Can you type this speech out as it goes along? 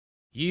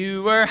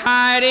You were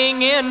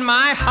hiding in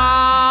my heart.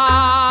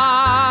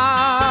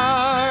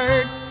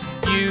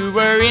 You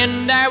were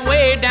in there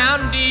way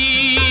down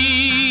deep.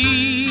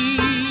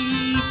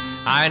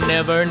 I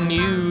never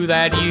knew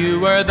that you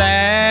were there.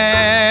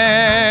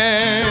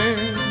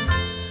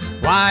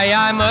 Why,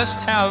 I must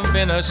have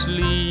been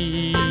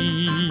asleep.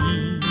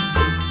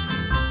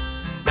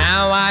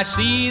 Now I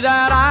see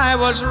that I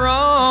was wrong,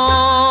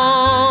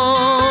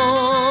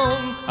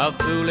 a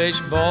foolish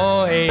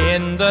boy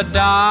in the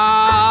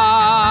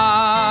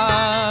dark.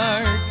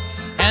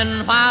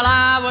 And while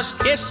I was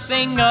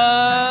kissing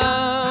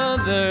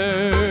others,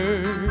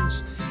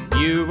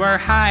 you were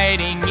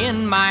hiding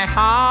in my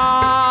heart.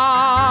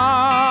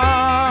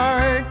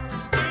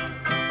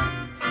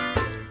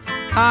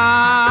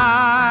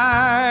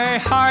 I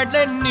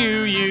hardly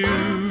knew you.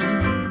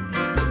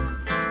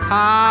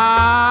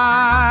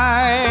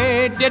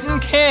 I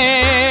didn't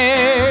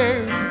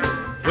care.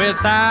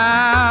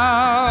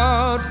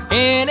 Without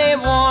any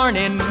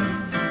warning,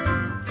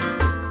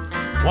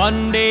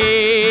 one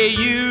day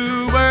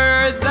you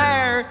were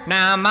there.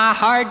 Now my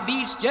heart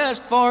beats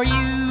just for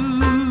you.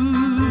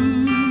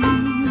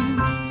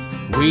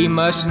 We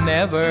must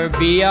never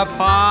be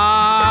apart.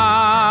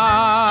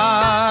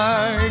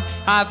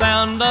 I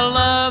found the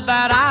love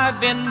that I've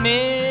been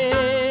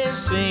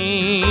missing.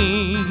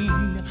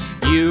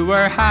 You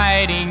were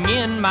hiding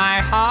in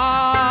my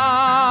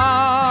heart.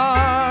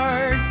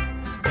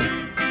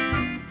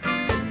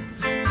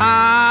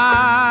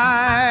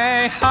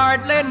 I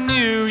hardly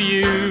knew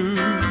you.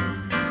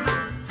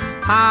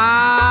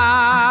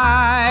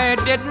 I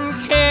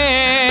didn't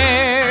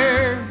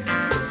care.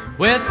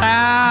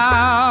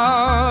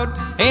 Without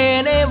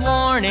any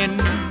warning,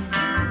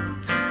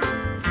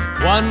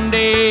 one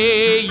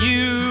day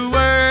you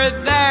were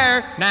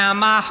there. Now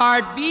my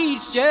heart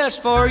beats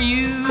just for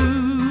you.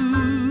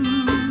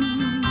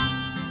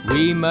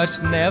 We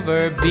must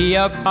never be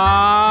apart.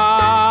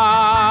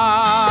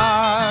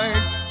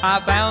 I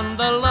found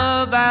the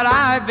love that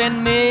I've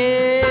been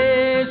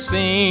missing.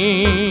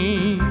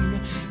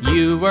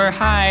 You were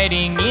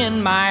hiding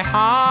in my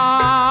heart.